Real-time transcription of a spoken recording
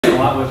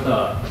lot with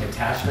like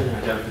attachment and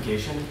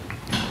identification.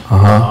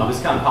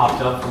 This kind of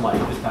popped up from like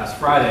this past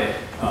Friday.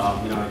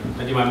 You know,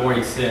 I do my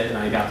morning sit and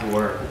I got to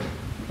work.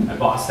 My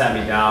boss sat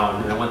me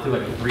down and I went through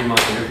like a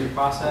 3-month interview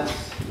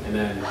process. And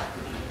then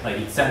like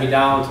he sat me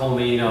down, told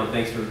me, you know,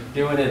 thanks for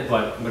doing it,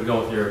 but I'm gonna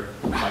go with your,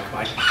 my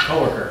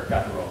coworker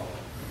got the role.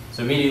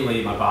 So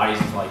immediately my body's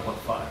just like, what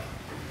the fuck?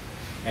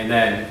 And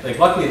then, like,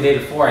 luckily the day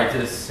before I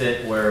did a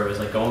sit where it was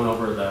like going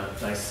over the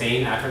like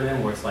SANE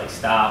acronym, where it's like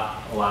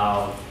stop,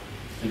 allow,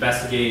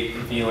 investigate,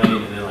 feeling,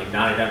 and then like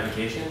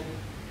non-identification.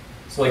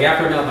 So like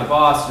after I met with my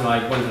boss, you know,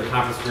 I went to the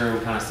conference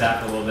room, kind of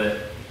sat for a little bit,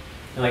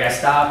 and like I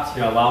stopped,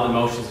 you know, allowed the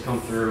emotions to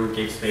come through,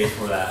 gave space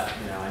for that.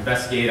 You know, I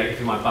investigated, I could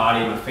feel my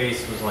body, my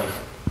face was like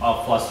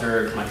all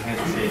flustered, my hands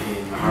were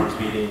shaking, my heart was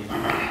beating.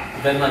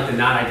 But then like the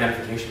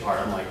non-identification part,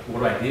 I'm like, what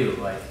do I do?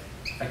 Like,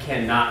 I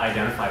can't not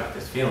identify with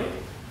this feeling.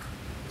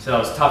 So it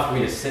was tough for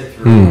me to sit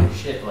through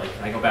shit. Like,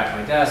 I go back to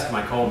my desk,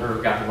 my coworker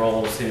who got the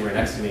role sitting right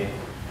next to me.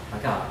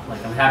 Like, oh,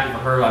 like I'm happy for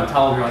her. I'm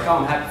telling her like, oh,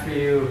 I'm happy for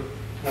you.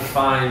 That's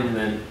fine. And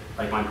then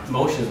like my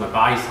emotions, my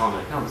body's telling me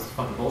like, no, this is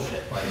fucking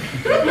bullshit. Like,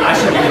 I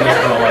shouldn't be in this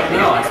role. Like,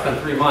 no, I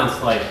spent 3 months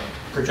like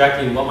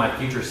projecting what my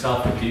future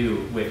self would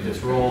do with this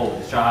role,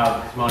 this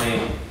job, this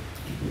money,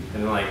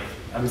 and like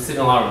I'm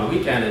sitting a lot over the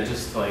weekend and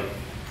just like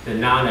the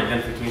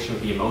non-identification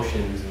with the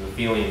emotions and the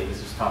feeling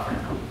is just tough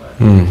right now. But.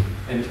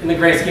 And in the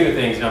grand scheme of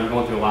things, you know, I'm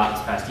going through a lot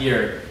this past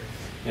year.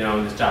 You know,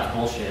 and this job's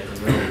bullshit. And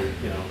really,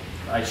 you know,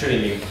 I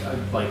shouldn't even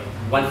like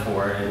went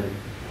for it. And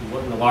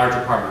in the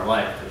larger part of my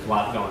life, there's a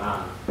lot going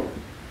on.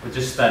 But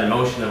just that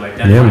emotion of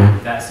identifying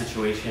with that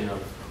situation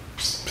of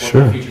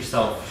what my future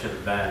self should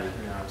have been.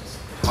 You know, just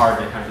hard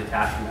to kind of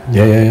detach from that.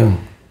 Yeah.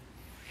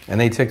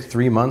 And they took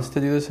 3 months to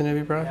do this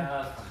interview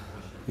process?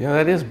 Yeah,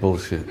 that is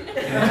bullshit. A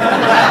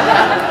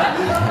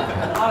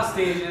lot of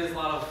stages, a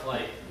lot of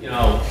like, you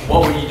know,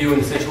 what would you do in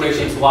the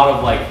situation? It's a lot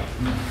of like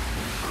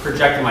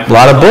projecting my. A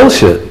lot of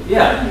bullshit.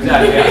 Yeah,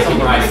 exactly. Yeah,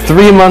 summarizing.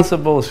 3 months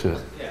of bullshit.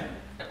 Yeah.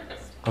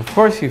 Of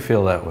course you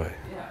feel that way.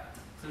 Yeah.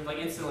 So like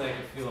instantly I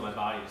could feel in my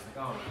body, just like,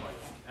 oh, like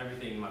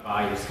everything in my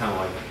body was kind of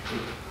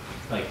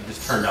like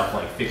just turned up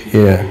like 50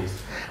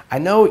 degrees. I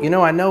know, you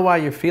know, I know why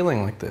you're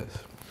feeling like this.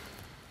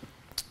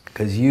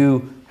 Because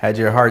you had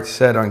your heart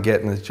set on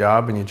getting this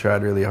job and you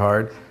tried really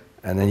hard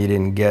and then you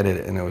didn't get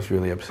it and it was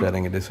really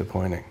upsetting and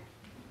disappointing.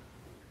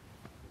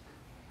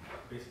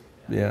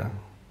 Yeah.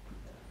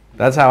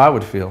 That's how I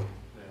would feel.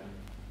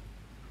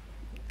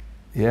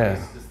 Yeah.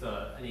 Just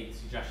any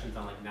suggestions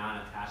on like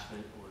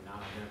non-attachment or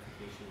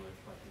non-identification with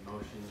like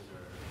emotions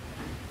or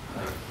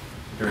like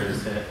during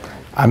this hit?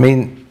 I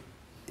mean,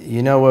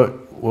 you know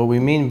what we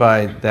mean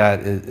by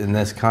that in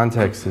this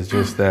context is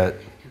just that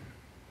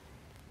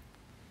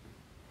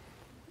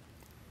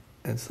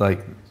it's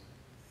like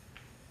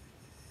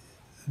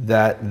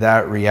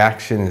that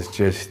reaction is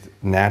just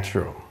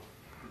natural.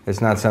 It's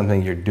not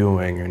something you're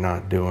doing or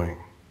not doing.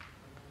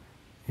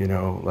 You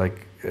know,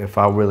 like if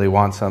I really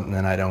want something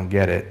and I don't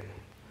get it,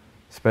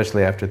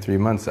 especially after 3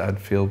 months, I'd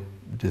feel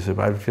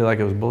like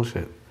it was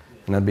bullshit,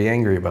 and I'd be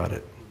angry about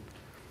it.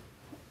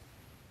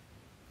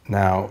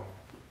 Now,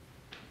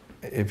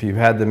 if you've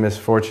had the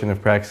misfortune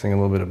of practicing a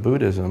little bit of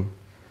Buddhism,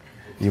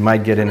 you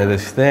might get into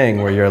this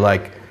thing where you're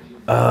like,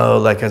 oh,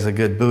 like as a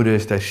good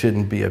Buddhist, I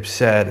shouldn't be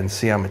upset, and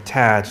see, I'm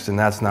attached, and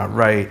that's not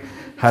right.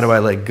 How do I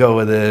let go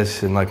of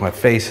this? And like my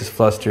face is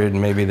flustered,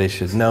 and maybe they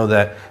should know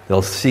that.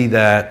 They'll see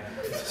that.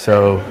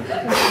 So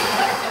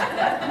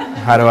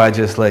how do I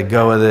just let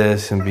go of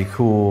this and be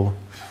cool?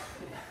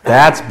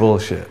 That's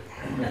bullshit.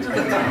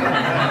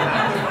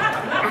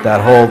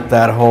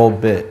 That whole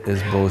bit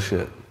is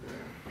bullshit.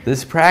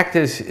 This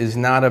practice is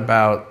not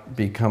about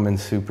becoming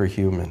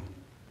superhuman.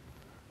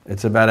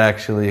 It's about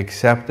actually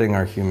accepting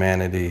our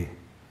humanity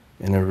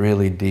in a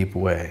really deep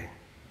way.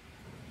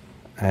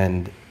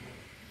 And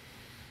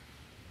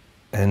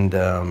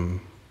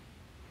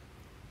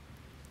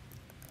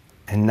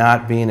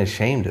not being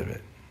ashamed of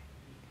it.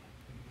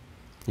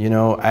 You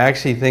know, I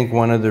actually think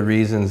one of the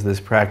reasons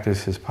this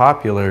practice is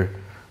popular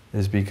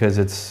is because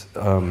it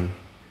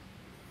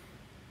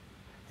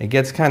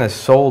gets kind of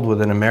sold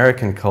within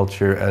American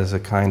culture as a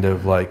kind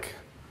of like,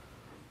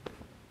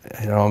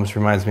 it almost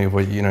reminds me of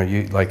what, you know,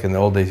 like in the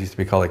old days used to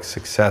be called like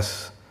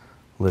success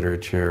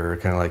literature, or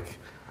kind of like,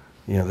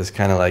 you know, this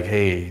kind of like,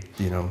 hey,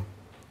 you know,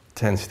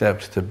 10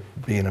 steps to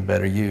being a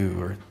better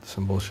you, or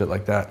some bullshit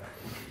like that.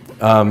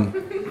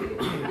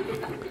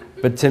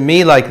 But to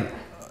me, like,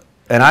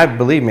 and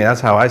believe me, that's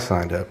how I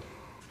signed up.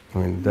 I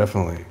mean,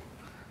 definitely.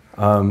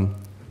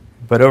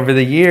 But over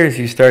the years,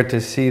 you start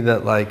to see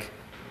that, like,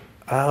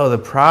 oh,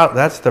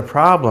 that's the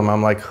problem.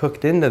 I'm like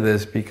hooked into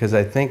this because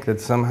I think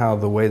that somehow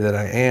the way that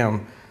I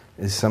am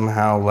is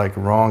somehow like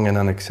wrong and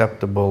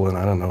unacceptable and,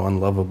 I don't know,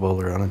 unlovable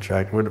or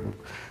unattractive.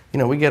 You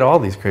know, we get all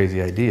these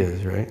crazy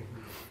ideas, right?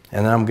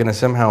 And then I'm going to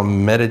somehow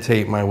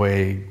meditate my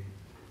way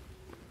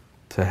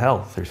to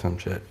health or some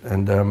shit.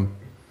 And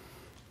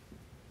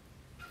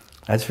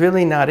that's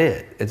really not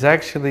it. It's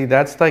actually,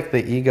 that's like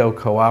the ego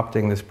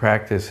co-opting this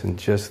practice in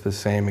just the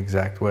same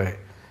exact way.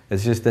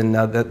 It's just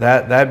another,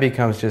 that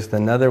becomes just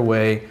another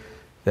way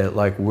that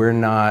like we're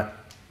not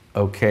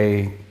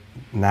okay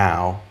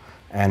now,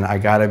 and I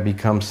got to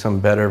become some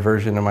better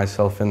version of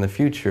myself in the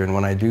future, and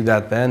when I do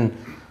that, then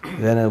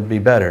it'll be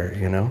better,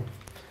 you know.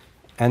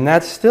 And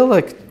that's still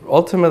like,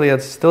 ultimately,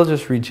 it's still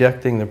just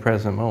rejecting the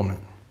present moment.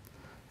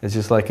 It's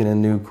just like in a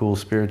new, cool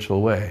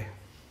spiritual way.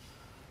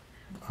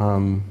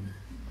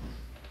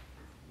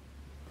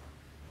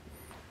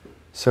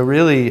 So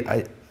really,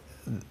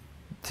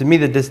 to me,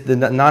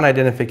 the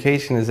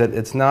non-identification is that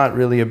it's not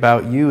really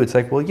about you. It's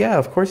like, well, yeah,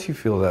 of course you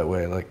feel that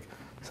way. Like,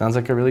 sounds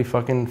like a really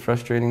fucking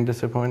frustrating,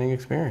 disappointing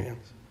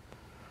experience.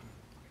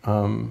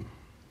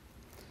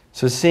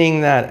 So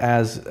seeing that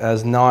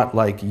as not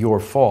like your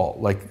fault.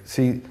 Like,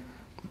 see,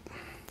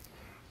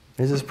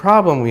 there's this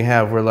problem we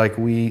have where like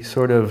we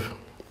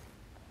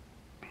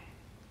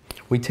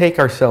take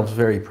ourselves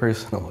very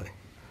personally,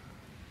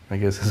 I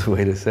guess is a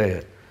way to say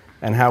it.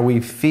 And how we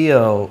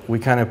feel, we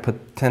kind of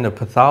tend to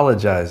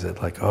pathologize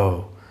it, like,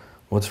 oh,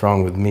 what's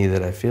wrong with me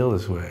that I feel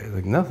this way?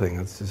 Like, nothing,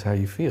 that's just how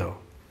you feel.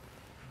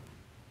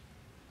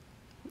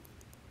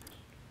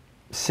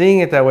 Seeing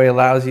it that way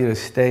allows you to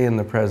stay in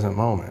the present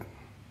moment.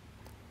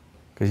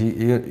 Because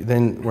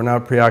then we're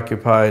not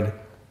preoccupied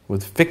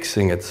with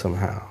fixing it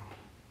somehow,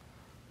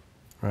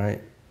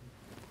 right?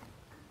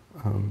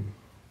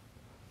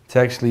 To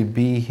actually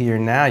be here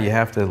now, you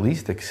have to at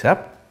least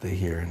accept the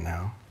here and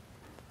now.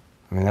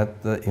 I mean,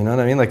 you know what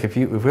I mean? Like if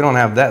we don't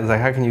have that, it's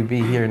like how can you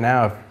be here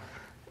now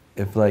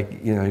if like,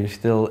 you know, you're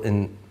still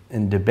in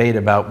debate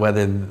about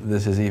whether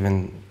this is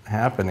even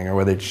happening or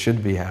whether it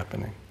should be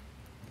happening.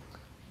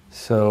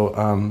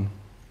 So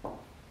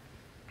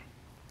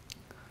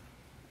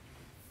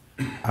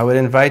I would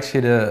invite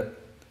you to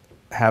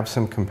have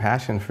some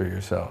compassion for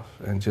yourself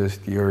and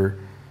just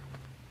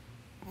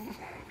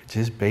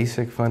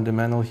basic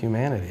fundamental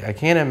humanity. I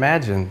can't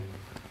imagine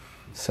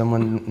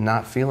someone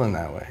not feeling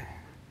that way.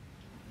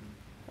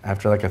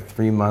 After like a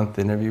 3-month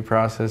interview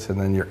process and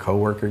then your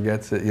coworker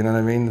gets it, you know what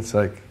I mean? It's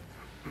like,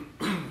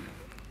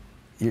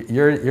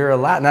 you're a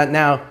lot.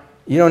 Now,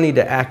 you don't need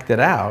to act it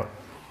out,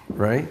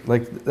 right?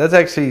 Like, that's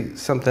actually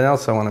something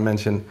else I want to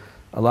mention.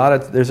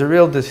 There's a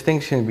real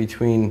distinction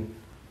between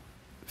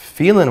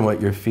feeling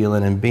what you're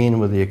feeling and being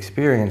with the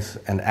experience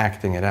and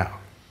acting it out.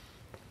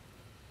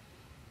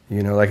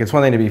 You know, like it's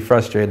one thing to be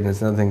frustrated and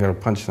it's another thing to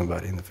punch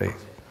somebody in the face.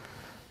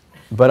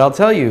 But I'll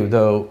tell you,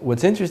 though,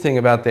 what's interesting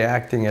about the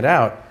acting it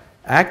out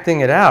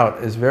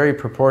is very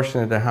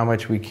proportionate to how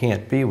much we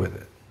can't be with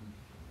it.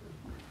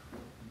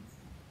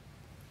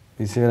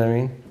 You see what I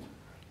mean?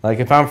 Like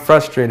if I'm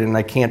frustrated and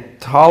I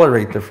can't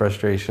tolerate the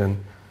frustration,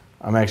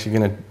 I'm actually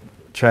going to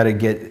try to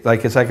get,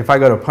 like it's like if I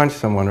go to punch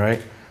someone, right?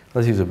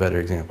 Let's use a better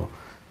example.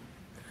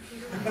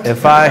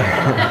 If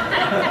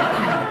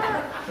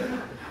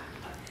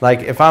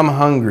I'm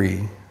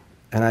hungry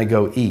and I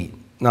go eat,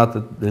 not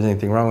that there's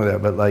anything wrong with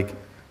that, but like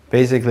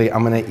basically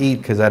I'm going to eat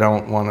because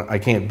I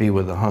can't be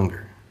with the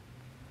hunger.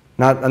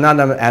 I'm not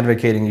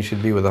advocating you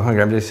should be with the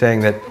hunger. I'm just saying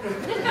that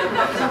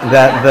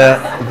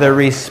the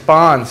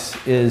response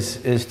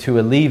is to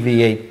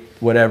alleviate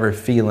whatever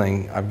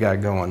feeling I've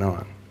got going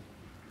on,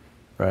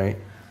 right?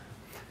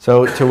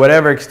 So to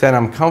whatever extent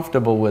I'm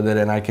comfortable with it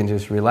and I can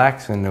just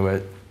relax into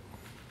it,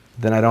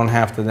 then I don't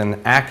have to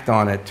then act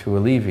on it to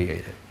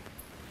alleviate it.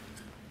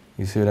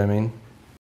 You see what I mean?